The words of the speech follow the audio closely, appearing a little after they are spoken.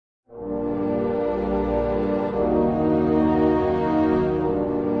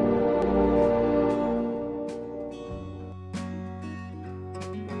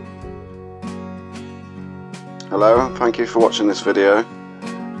thank you for watching this video.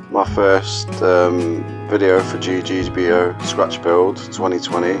 My first video for GGBO Scratch Build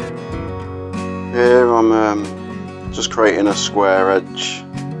 2020. Here I'm just creating a square edge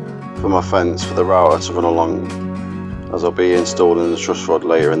for my fence for the router to run along, as I'll be installing the truss rod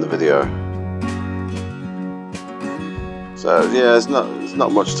later in the video. So yeah, there's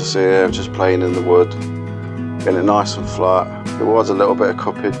not much to see here, just playing in the wood, getting it nice and flat. There was a little bit of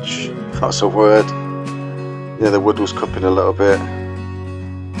cuppage, if that's a word. Yeah, the wood was cupping a little bit.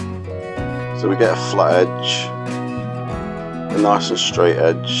 So we get a flat edge, a nice and straight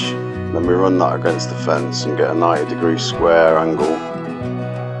edge, then we run that against the fence and get a 90-degree square angle.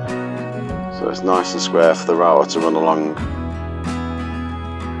 So it's nice and square for the router to run along.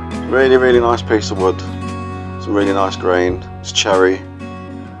 Really nice piece of wood. Some really nice grain. It's cherry.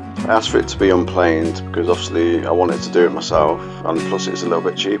 I asked for it to be unplaned because obviously I wanted to do it myself, and plus it's a little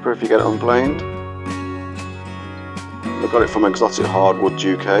bit cheaper if you get it unplaned. I got it from Exotic Hardwood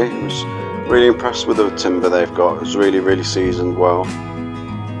UK. I was really impressed with the timber they've got. It's really seasoned well.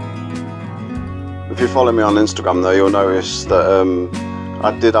 If you follow me on Instagram though, you'll notice that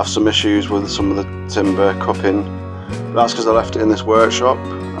I did have some issues with some of the timber cupping. That's because I left it in this workshop,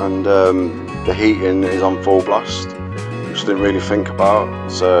 and the heating is on full blast, which I didn't really think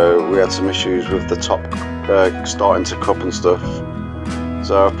about. So we had some issues with the top starting to cup and stuff.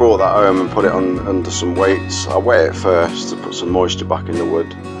 So I brought that home and put it on under some weights. I wet it first to put some moisture back in the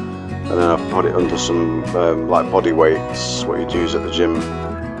wood, and then I put it under some like body weights, what you'd use at the gym,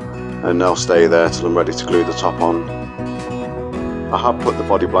 and they'll stay there till I'm ready to glue the top on. I have put the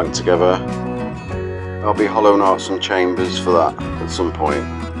body blank together. I'll be hollowing out some chambers for that at some point.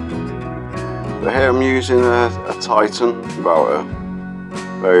 But here I'm using a Titan router,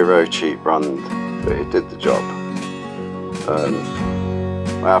 very cheap brand, but it did the job.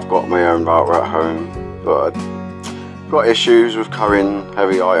 I have got my own router at home, but I've got issues with carrying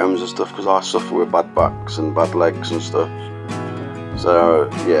heavy items and stuff because I suffer with bad backs and bad legs and stuff. So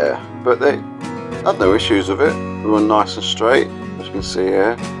yeah, but they had no issues with it. They run nice and straight, as you can see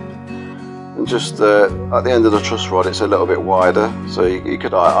here. And just at the end of the truss rod, it's a little bit wider, so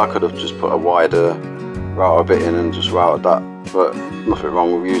I could have just put a wider router bit in and just routed that, but nothing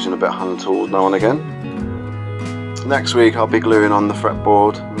wrong with using a bit of hand tools now and again. Next week I'll be gluing on the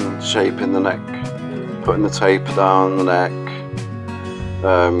fretboard and shaping the neck, putting the taper down the neck,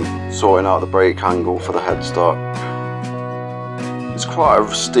 sorting out the brake angle for the headstock. It's quite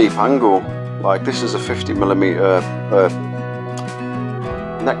a steep angle, like this is a 50mm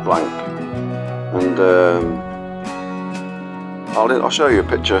neck blank, and I'll show you a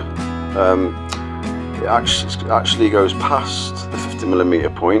picture. It actually goes past the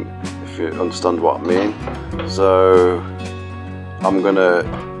 50mm point, if you understand what I mean. So I'm gonna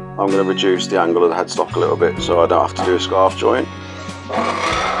reduce the angle of the headstock a little bit so I don't have to do a scarf joint.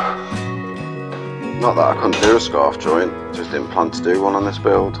 Not that I couldn't do a scarf joint, just didn't plan to do one on this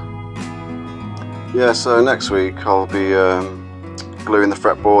build. Yeah, so next week I'll be gluing the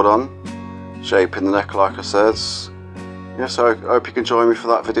fretboard on, shaping the neck like I said. Yeah, so I hope you can join me for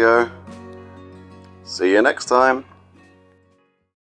that video. See you next time.